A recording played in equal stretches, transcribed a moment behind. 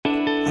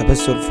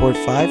Episode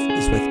 45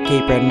 is with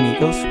Cape Breton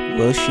Eagles,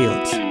 Will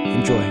Shields.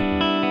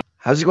 Enjoy.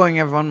 How's it going,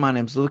 everyone? My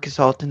name's Lucas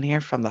Halton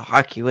here from the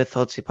Hockey with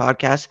Hultsey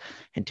podcast,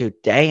 and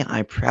today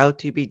I'm proud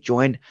to be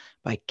joined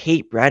by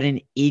Cape Breton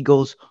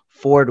Eagles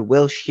forward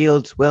Will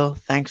Shields. Will,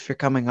 thanks for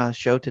coming on the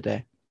show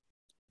today.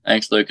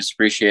 Thanks, Lucas.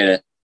 Appreciate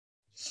it.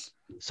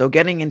 So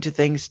getting into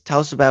things,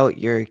 tell us about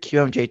your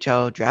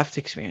QMJHL draft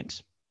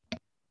experience.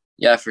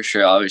 Yeah, for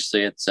sure.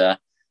 Obviously, it's a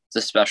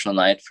special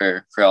night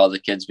for all the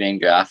kids being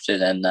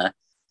drafted and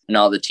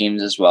all the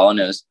teams as well.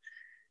 And it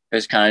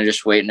was kind of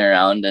just waiting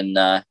around and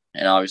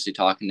obviously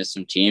talking to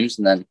some teams,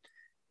 and then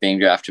being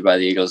drafted by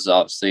the Eagles is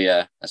obviously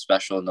a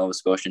special Nova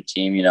Scotian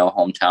team,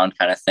 hometown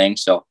kind of thing.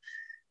 So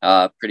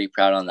pretty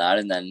proud on that,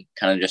 and then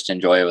kind of just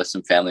enjoy it with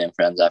some family and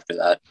friends after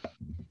that.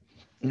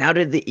 Now,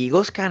 did the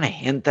Eagles kind of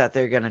hint that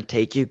they're going to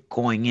take you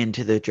going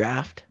into the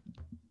draft?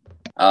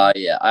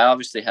 Yeah, I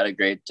obviously had a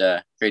great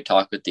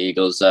talk with the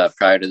Eagles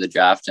prior to the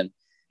draft, and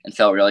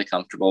felt really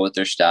comfortable with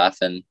their staff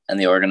and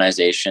the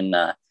organization.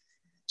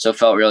 So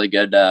felt really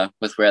good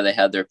with where they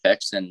had their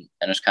picks, and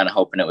was kind of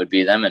hoping it would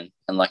be them, and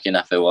lucky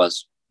enough it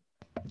was.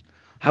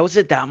 How is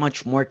it that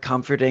much more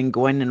comforting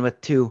going in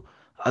with two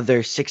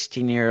other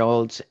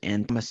 16-year-olds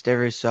in Thomas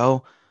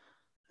Rousseau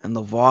and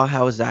Lavoie?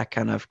 How is that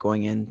kind of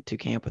going into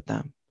camp with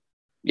them?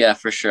 Yeah,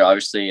 for sure.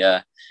 Obviously,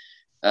 a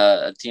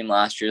team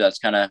last year that's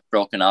kind of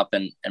broken up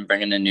and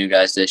bringing in new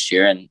guys this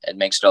year, and it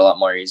makes it a lot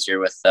more easier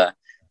with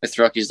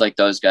rookies like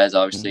those guys.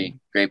 Obviously,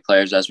 great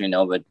players as we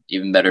know, but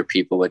even better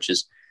people, which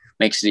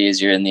makes it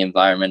easier in the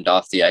environment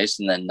off the ice,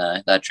 and then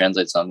that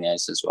translates on the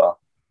ice as well.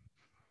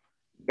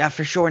 Yeah,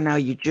 for sure. Now,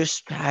 you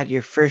just had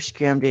your first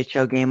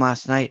QMJHL game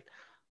last night.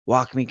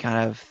 Walk me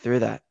kind of through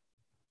that.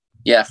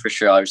 Yeah, for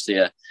sure. Obviously,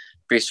 a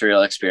pretty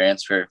surreal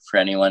experience for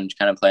anyone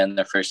kind of playing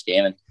their first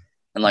game,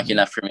 and lucky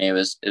enough for me, it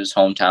was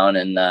hometown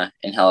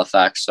in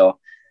Halifax, so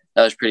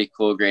that was pretty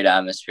cool. Great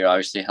atmosphere.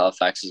 Obviously,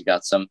 Halifax has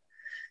got some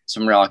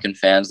rocking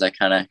fans that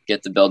kind of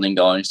get the building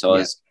going, so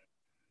it's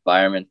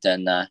environment,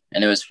 and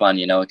it was fun.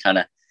 Kind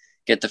of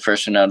get the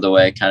first one out of the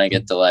way, kind of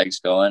get the legs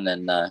going,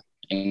 and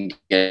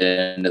get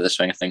into the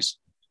swing of things.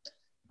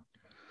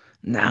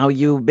 Now,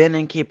 you've been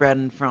in Cape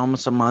Breton for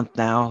almost a month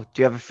now.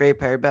 Do you have a favorite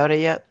part about it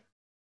yet?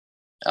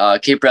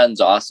 Cape Breton's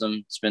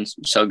awesome. It's been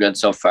so good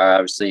so far.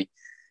 Obviously,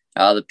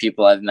 the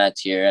people I've met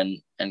here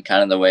and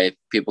kind of the way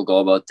people go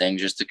about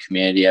things, just the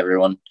community,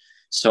 everyone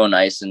so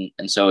nice and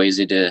so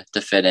easy to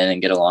fit in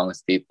and get along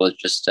with people.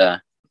 It's just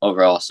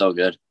overall so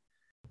good.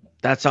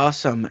 That's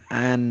awesome.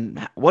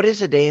 And what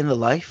is a day in the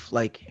life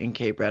like in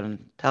Cape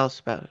Breton? Tell us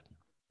about it.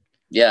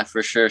 Yeah,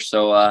 for sure.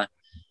 So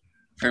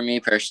for me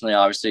personally,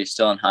 obviously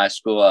still in high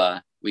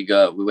school, we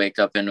wake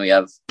up and we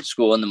have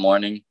school in the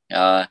morning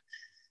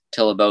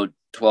till about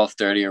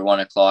 12:30 or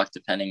 1 o'clock,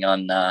 depending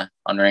on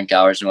rink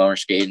hours and when we're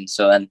skating.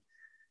 So then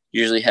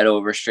usually head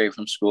over straight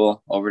from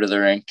school over to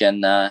the rink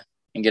and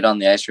get on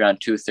the ice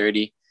around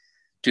 2:30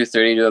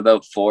 to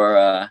about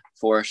 4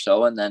 or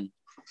so, and then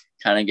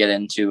kind of get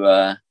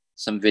into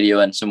some video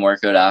and some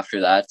workout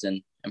after that,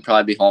 and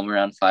probably be home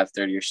around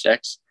 5:30 or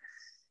 6.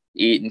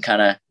 Eat and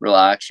kind of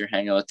relax or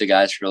hang out with the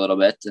guys for a little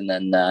bit, and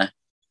then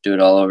do it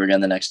all over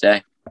again the next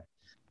day.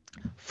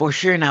 For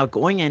sure. Now,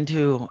 going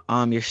into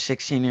your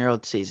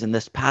 16-year-old season,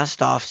 this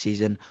past off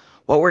season,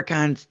 what were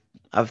kinds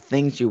of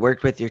things you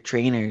worked with your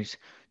trainers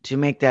to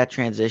make that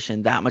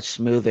transition that much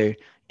smoother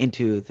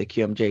into the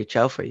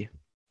QMJHL for you?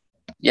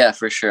 Yeah,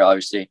 for sure.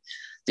 Obviously,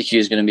 the Q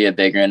is going to be a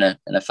bigger and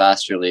a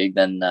faster league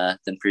than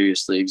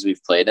previous leagues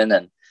we've played in,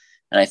 and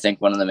I think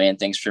one of the main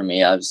things for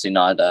me, obviously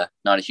not a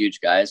huge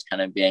guy, is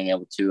kind of being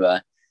able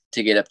to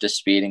get up to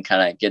speed and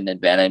kind of get an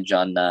advantage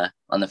on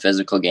the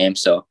physical game.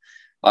 So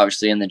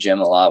obviously in the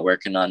gym a lot,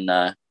 working on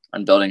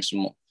building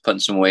putting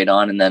some weight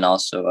on, and then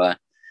also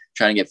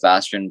trying to get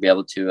faster and be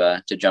able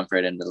to jump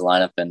right into the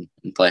lineup and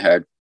play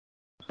hard.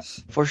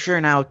 For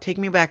sure. Now, take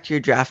me back to your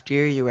draft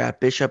year. You were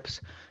at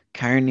Bishop's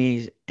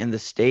Kearney in the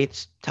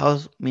States.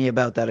 Tell me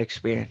about that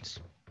experience.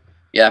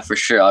 Yeah, for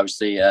sure.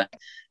 Obviously,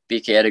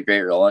 BK had a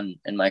great role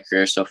in my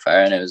career so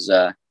far, and it's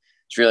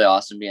really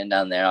awesome being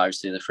down there.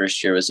 Obviously, the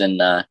first year was in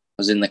the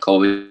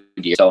COVID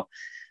year, so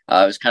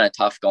it was kind of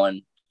tough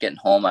getting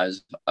home. I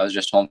was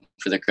just home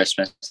for the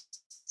Christmas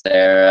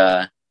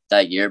there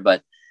that year,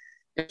 but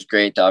it was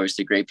great.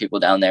 Obviously, great people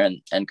down there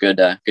and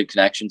good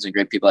connections and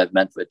great people I've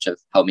met, which have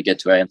helped me get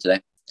to where I am today.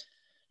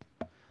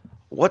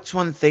 What's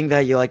one thing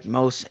that you liked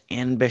most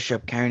in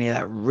Bishop Kearney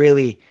that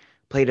really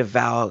played a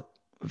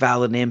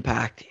valid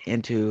impact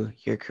into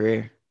your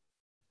career?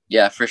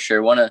 Yeah, for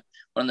sure. One of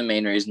the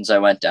main reasons I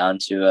went down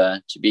to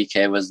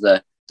BK was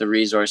the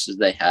resources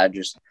they had,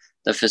 just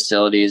the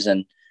facilities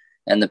and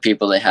the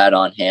people they had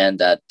on hand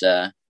that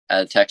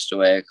a text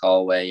away, a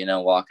call away,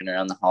 walking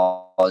around the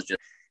halls, just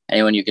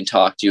anyone you can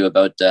talk to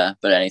about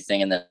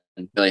anything, and then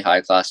really high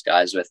class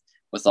guys with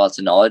lots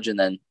of knowledge, and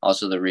then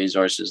also the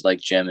resources like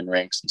gym and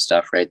rinks and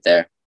stuff right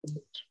there.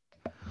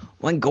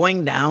 When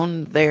going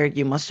down there,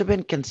 you must have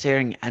been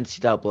considering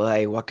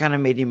NCAA. What kind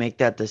of made you make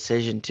that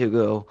decision to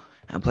go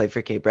and play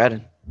for Cape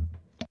Breton?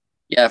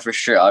 Yeah, for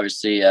sure.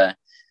 Obviously,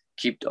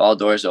 keep all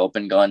doors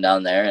open going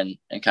down there and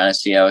kind of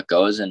see how it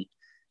goes. And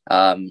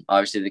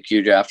obviously the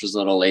Q draft was a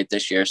little late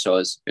this year, so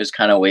it was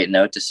kind of waiting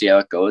out to see how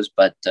it goes.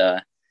 But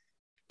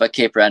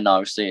Cape Breton,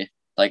 obviously,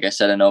 like I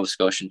said, a Nova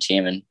Scotian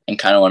team and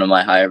kind of one of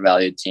my higher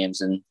valued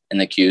teams in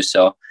the Q.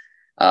 So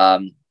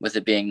with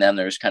it being them,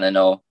 there was kind of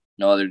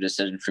no other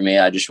decision for me.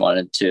 I just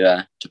wanted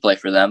to play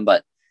for them,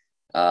 but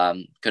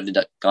could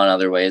have gone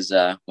other ways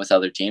with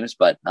other teams.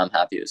 But I'm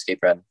happy it was Cape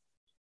Breton.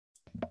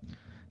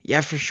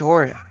 Yeah, for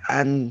sure.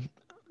 And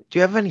do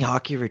you have any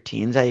hockey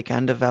routines that you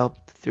kind of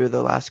developed through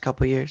the last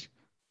couple of years?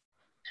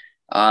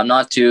 I'm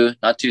not too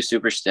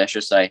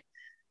superstitious. I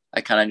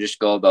kind of just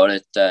go about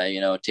it,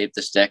 tape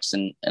the sticks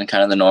and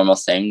kind of the normal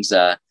things.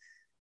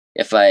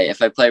 If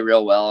I play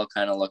real well, I'll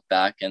kind of look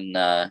back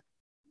and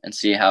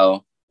see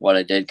what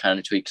I did, kind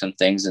of tweak some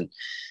things and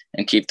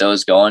keep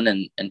those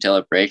going until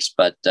it breaks.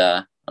 But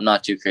I'm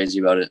not too crazy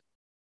about it.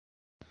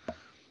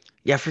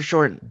 Yeah, for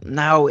sure.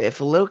 Now, if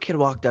a little kid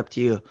walked up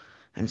to you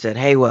and said,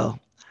 "Hey, Will,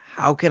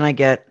 how can I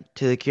get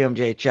to the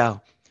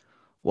QMJHL?"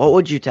 what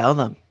would you tell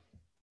them?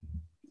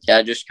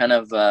 Yeah, just kind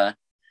of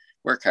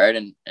work hard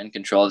and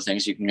control the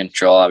things you can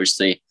control.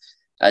 Obviously,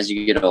 as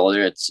you get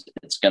older,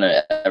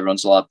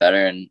 everyone's a lot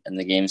better and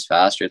the game's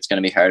faster. It's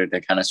gonna be harder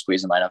to kind of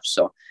squeeze the lineup.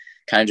 So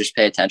kind of just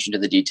pay attention to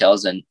the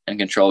details and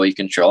control what you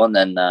control. And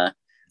then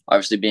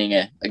obviously being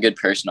a good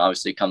person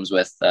obviously comes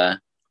with a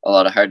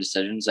lot of hard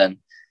decisions, and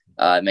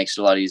it makes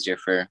it a lot easier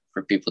for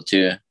people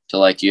to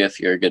like you if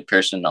you're a good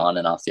person on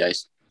and off the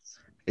ice.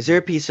 Is there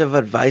a piece of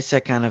advice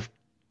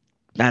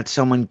that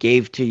someone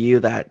gave to you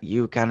that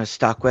you kind of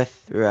stuck with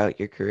throughout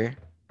your career?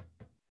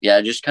 Yeah,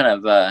 just kind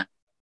of,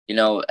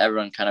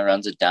 everyone kind of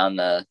runs it down.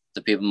 The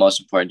people most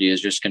important to you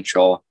is just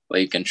control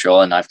what you control.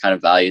 And I've kind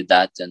of valued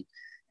that. And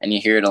you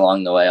hear it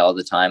along the way all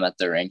the time at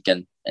the rink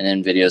and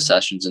in video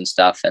sessions and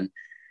stuff. And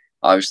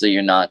obviously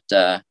you're not,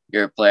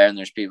 you're a player and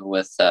there's people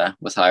with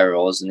higher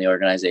roles in the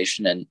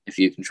organization. And if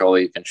you control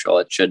what you control,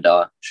 it should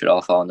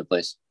all fall into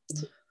place.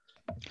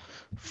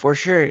 For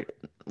sure.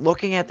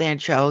 Looking at the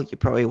NHL, you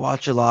probably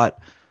watch a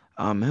lot.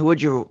 Who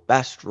would your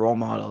best role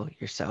model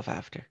yourself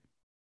after?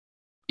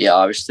 Yeah,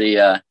 obviously,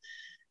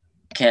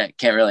 can't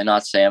really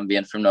not say I'm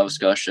being from Nova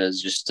Scotia.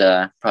 Is just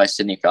probably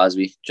Sidney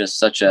Crosby. Just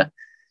such a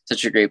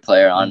great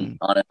player on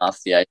and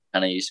off the ice.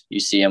 Kind of you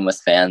see him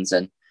with fans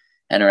and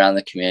around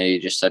the community.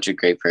 Just such a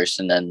great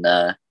person. And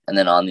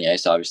then on the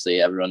ice, obviously,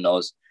 everyone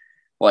knows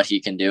what he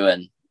can do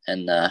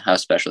and how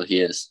special he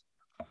is.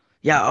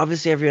 Yeah,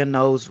 obviously everyone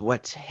knows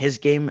what his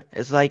game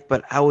is like,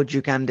 but how would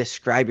you kind of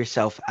describe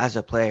yourself as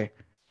a player?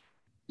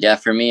 Yeah,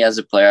 for me as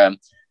a player, I'm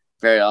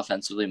very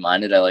offensively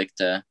minded. I like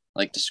to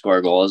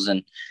score goals,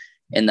 and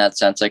in that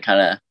sense, I kind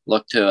of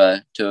look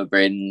to a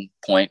Braden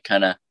Point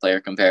kind of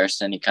player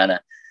comparison. He's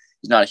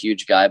not a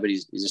huge guy, but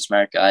he's a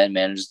smart guy and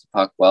manages the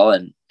puck well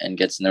and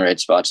gets in the right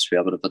spots to be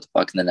able to put the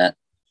puck in the net.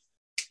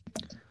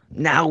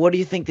 Now, what do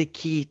you think the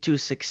key to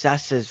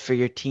success is for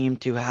your team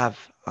to have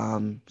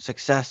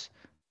success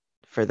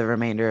for the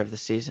remainder of the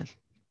season?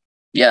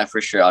 Yeah,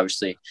 for sure.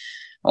 Obviously,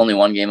 only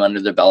one game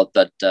under their belt,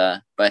 but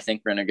I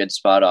think we're in a good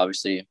spot.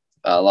 Obviously,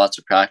 lots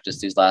of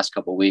practice these last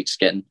couple of weeks,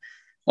 getting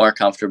more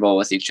comfortable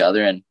with each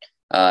other, and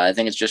I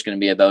think it's just going to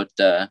be about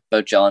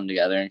gelling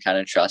together and kind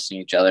of trusting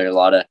each other. A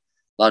lot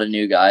of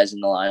new guys in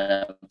the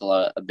lineup,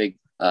 a big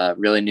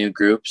really new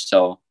group,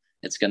 so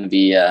it's going to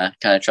be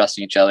kind of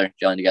trusting each other,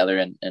 gelling together,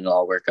 and it'll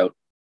all work out.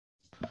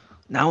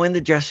 Now, in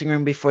the dressing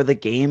room before the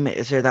game,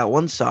 is there that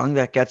one song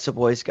that gets the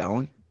boys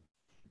going?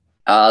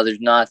 There's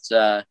not,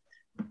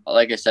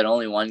 like I said,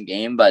 only one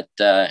game, but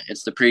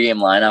it's the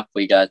pregame lineup.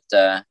 We got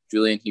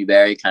Julian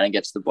Huberry kind of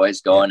gets the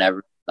boys going,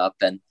 everyone's up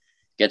and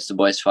gets the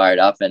boys fired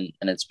up, and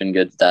it's been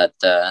good that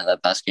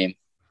past game.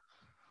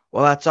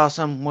 Well, that's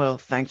awesome. Well,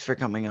 thanks for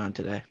coming on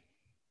today.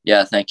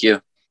 Yeah, thank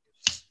you.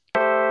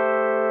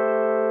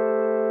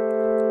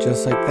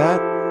 Just like that,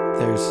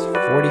 there's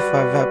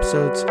 45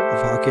 episodes of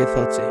Hockey with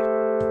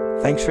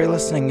Otzi. Thanks for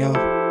listening, y'all.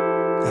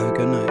 Have a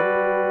good night.